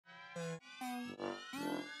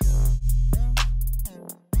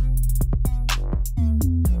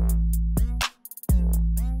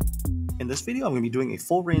In this video, I'm going to be doing a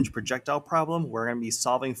full range projectile problem. We're going to be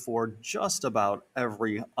solving for just about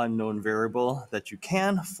every unknown variable that you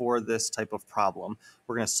can for this type of problem.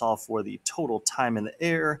 We're going to solve for the total time in the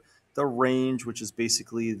air, the range, which is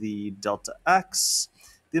basically the delta x,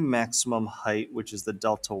 the maximum height, which is the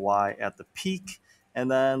delta y at the peak, and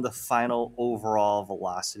then the final overall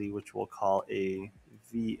velocity, which we'll call a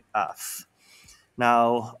VF.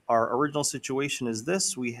 Now, our original situation is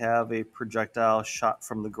this. We have a projectile shot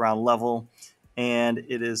from the ground level, and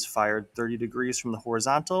it is fired 30 degrees from the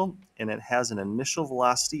horizontal, and it has an initial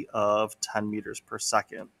velocity of 10 meters per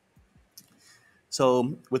second.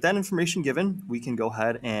 So with that information given, we can go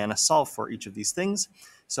ahead and solve for each of these things.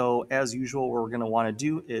 So as usual, what we're going to want to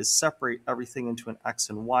do is separate everything into an X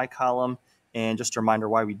and Y column. And just a reminder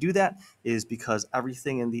why we do that is because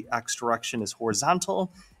everything in the X direction is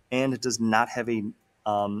horizontal and it does not have a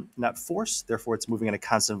net force, therefore it's moving at a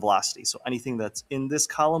constant velocity. So anything that's in this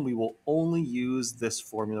column, we will only use this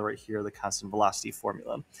formula right here, the constant velocity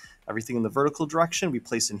formula. Everything in the vertical direction we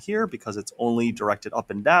place in here because it's only directed up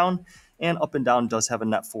and down does have a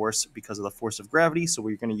net force because of the force of gravity, so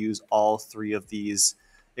we're going to use all three of these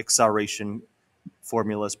acceleration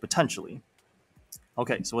formulas potentially.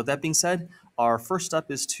 Okay, so with that being said, our first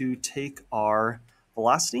step is to take our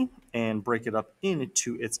velocity and break it up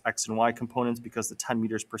into its x and y components because the 10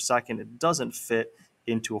 meters per second, it doesn't fit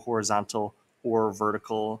into a horizontal or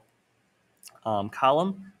vertical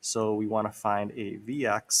column. So we want to find a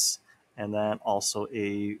Vx and then also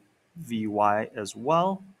a Vy as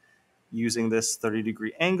well using this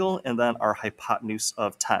 30-degree angle and then our hypotenuse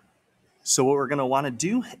of 10. So what we're going to want to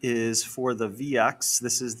do is for the Vx,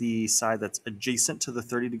 this is the side that's adjacent to the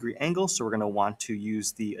 30-degree angle, so we're going to want to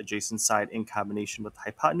use the adjacent side in combination with the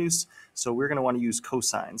hypotenuse. So we're going to want to use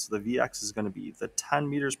cosine. So the Vx is going to be the 10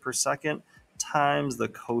 meters per second times the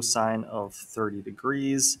cosine of 30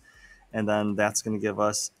 degrees, and then that's going to give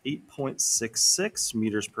us 8.66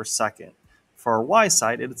 meters per second. For our y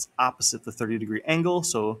side, it's opposite the 30-degree angle,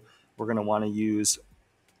 so we're going to want to use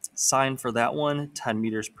sine for that one, 10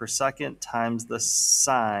 meters per second times the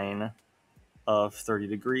sine of 30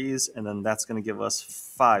 degrees, and then that's going to give us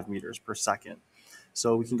 5 meters per second.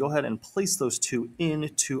 So we can go ahead and place those two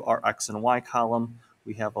into our x and y column.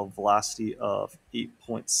 We have a velocity of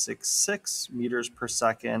 8.66 meters per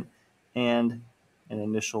second and an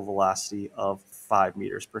initial velocity of 5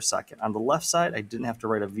 meters per second. On the left side, I didn't have to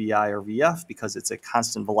write a VI or VF because it's a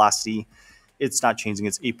constant velocity. It's not changing,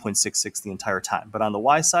 it's 8.66 the entire time. But on the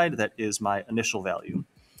y side, that is my initial value.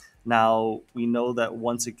 Now, we know that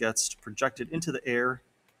once it gets projected into the air,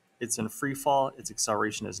 it's in free fall. Its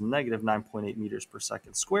acceleration is negative 9.8 meters per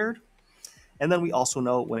second squared. And then we also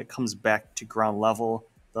know when it comes back to ground level,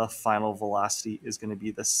 the final velocity is going to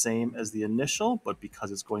be the same as the initial, but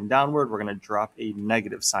because it's going downward, we're going to drop a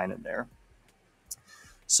negative sign in there.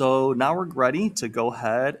 So now we're ready to go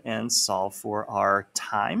ahead and solve for our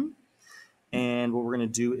time. And what we're going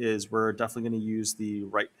to do is we're definitely going to use the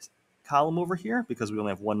right column over here because we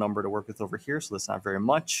only have one number to work with over here, so that's not very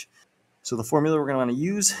much. So the formula we're going to want to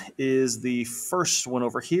use is the first one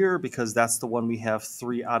over here because that's the one we have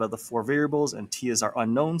 3 out of the 4 variables and t is our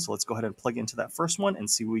unknown. So let's go ahead and plug into that first one and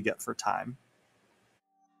see what we get for time.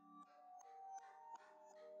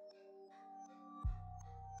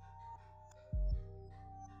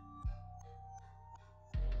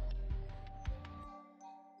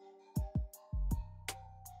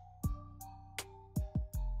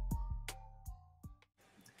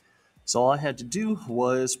 So all I had to do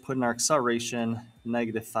was put in our acceleration,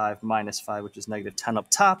 -5 minus 5, which is -10 up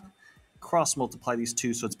top, cross multiply these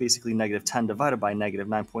two, so it's basically -10 divided by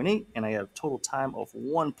 -9.8, and I have total time of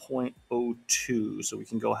 1.02. So we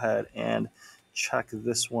can go ahead and check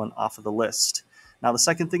this one off of the list. Now the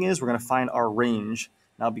second thing is we're going to find our range.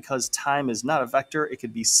 Now because time is not a vector, it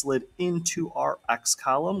could be slid into our x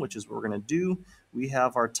column, which is what we're going to do. We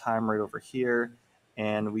have our time right over here,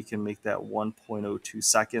 and we can make that 1.02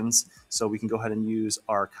 seconds. So we can go ahead and use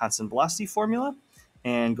our constant velocity formula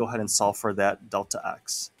and go ahead and solve for that delta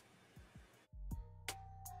x.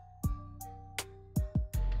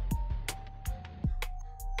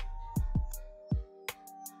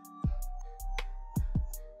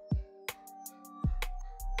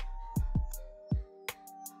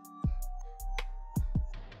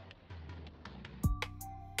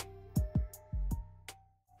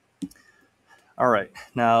 All right,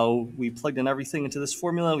 now we plugged in everything into this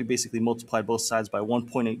formula. We basically multiplied both sides by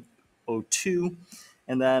 1.802,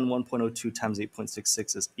 and then 1.02 times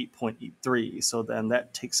 8.66 is 8.83. So then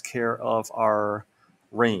that takes care of our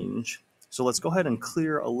range. So let's go ahead and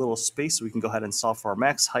clear a little space so we can go ahead and solve for our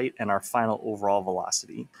max height and our final overall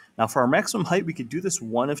velocity. Now for our maximum height, we could do this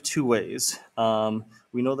one of two ways.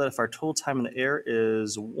 We know that if our total time in the air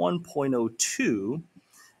is 1.02,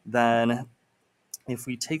 then if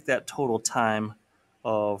we take that total time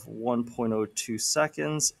of 1.02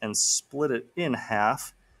 seconds and split it in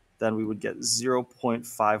half, then we would get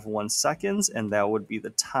 0.51 seconds, and that would be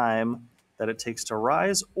the time that it takes to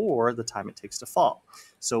rise or the time it takes to fall.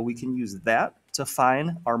 So we can use that to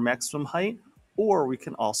find our maximum height, or we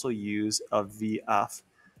can also use a VF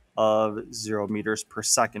of 0 meters per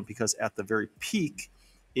second, because at the very peak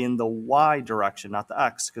in the y direction, not the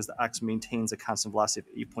x, because the x maintains a constant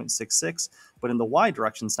velocity of 8.66, but in the y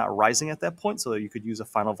direction, it's not rising at that point, so you could use a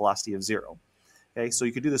final velocity of 0. Okay, so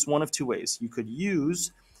you could do this one of two ways. You could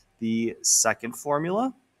use the second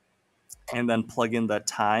formula and then plug in the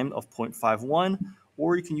time of 0.51,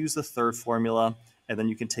 or you can use the third formula, and then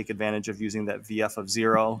you can take advantage of using that VF of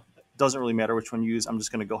 0. It doesn't really matter which one you use. I'm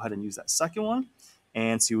just going to go ahead and use that second one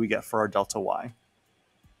and see what we get for our delta y.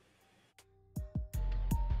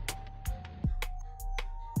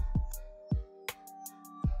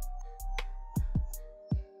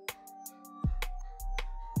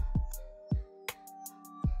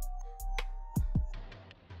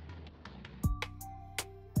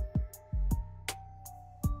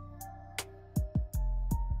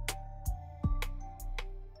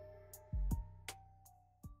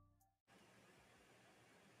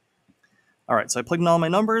 All right, so I plugged in all my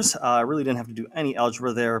numbers. I really didn't have to do any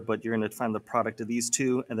algebra there, but you're going to find the product of these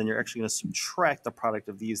two, and then you're actually going to subtract the product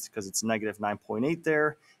of these because it's negative 9.8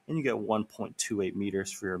 there, and you get 1.28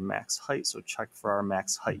 meters for your max height, so check for our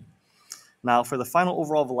max height. Now for the final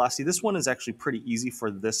overall velocity, this one is actually pretty easy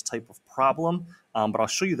for this type of problem, but I'll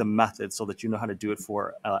show you the method so that you know how to do it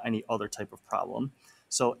for any other type of problem.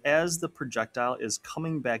 So as the projectile is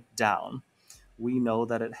coming back down, we know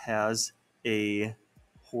that it has a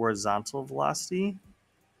horizontal velocity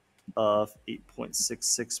of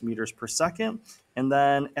 8.66 meters per second. And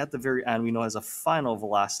then at the very end, we know it has a final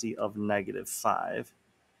velocity of negative 5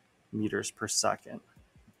 meters per second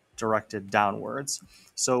directed downwards.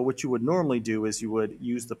 So what you would normally do is you would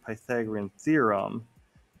use the Pythagorean theorem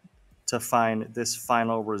to find this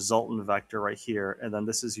final resultant vector right here. And then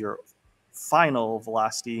this is your final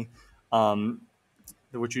velocity,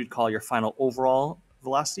 which you'd call your final overall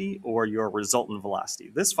velocity or your resultant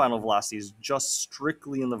velocity. This final velocity is just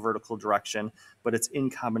strictly in the vertical direction, but it's in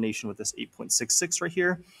combination with this 8.66 right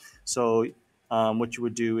here. So what you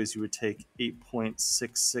would do is you would take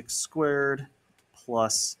 8.66 squared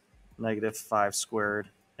plus negative 5 squared,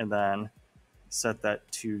 and then set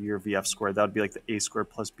that to your VF squared. That would be like the a squared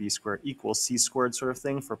plus b squared equals c squared sort of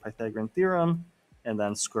thing for Pythagorean theorem, and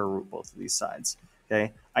then square root both of these sides.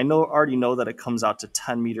 Okay, I already know that it comes out to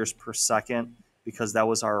 10 meters per second because that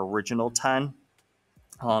was our original 10.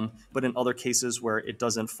 But in other cases where it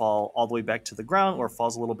doesn't fall all the way back to the ground or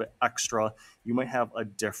falls a little bit extra, you might have a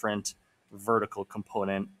different vertical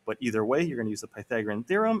component. But either way, you're going to use the Pythagorean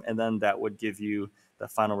theorem, and then that would give you the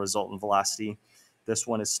final resultant velocity. This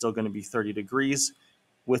one is still going to be 30 degrees.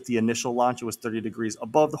 With the initial launch, it was 30 degrees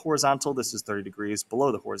above the horizontal. This is 30 degrees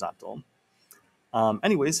below the horizontal.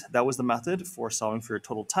 Anyways, that was the method for solving for your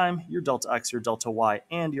total time, your delta x, your delta y,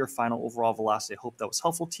 and your final overall velocity. I hope that was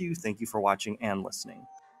helpful to you. Thank you for watching and listening.